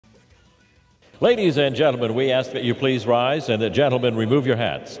Ladies and gentlemen, we ask that you please rise and that gentlemen remove your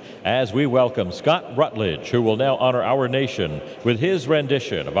hats as we welcome Scott Rutledge, who will now honor our nation with his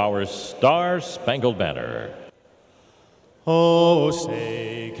rendition of our Star-Spangled Banner. Oh,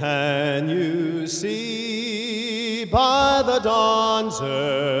 say, can you see by the dawn's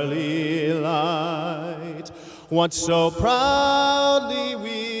early light what so proudly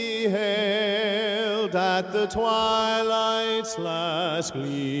we hailed at the twilight's last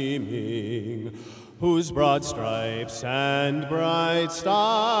gleaming, whose broad stripes and bright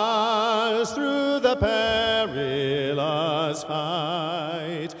stars through the perilous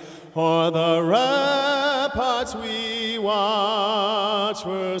fight o'er the ramparts we watched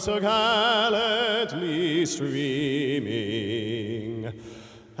were so gallantly streaming,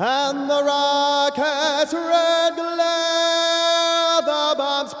 and the rocket's red glare, the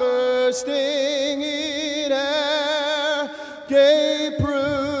bombs bursting in air, gave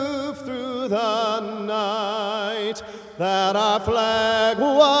proof through the night that our flag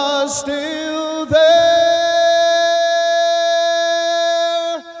was still there.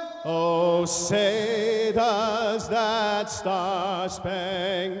 Oh, say, does that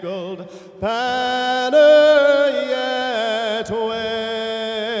star-spangled banner yet wave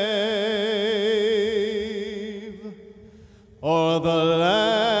o'er the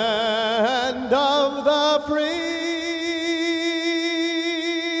land of the free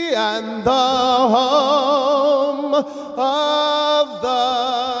and the home of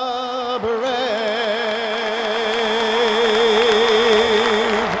the